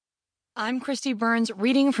I'm Christy Burns,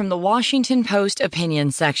 reading from the Washington Post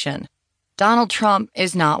opinion section. Donald Trump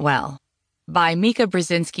is not well, by Mika,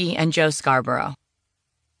 Brzezinski, and Joe Scarborough.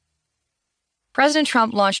 President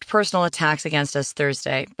Trump launched personal attacks against us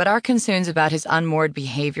Thursday, but our concerns about his unmoored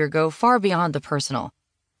behavior go far beyond the personal.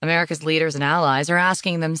 America's leaders and allies are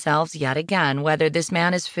asking themselves yet again whether this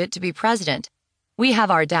man is fit to be president. We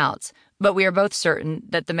have our doubts, but we are both certain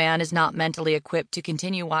that the man is not mentally equipped to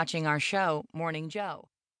continue watching our show, Morning Joe.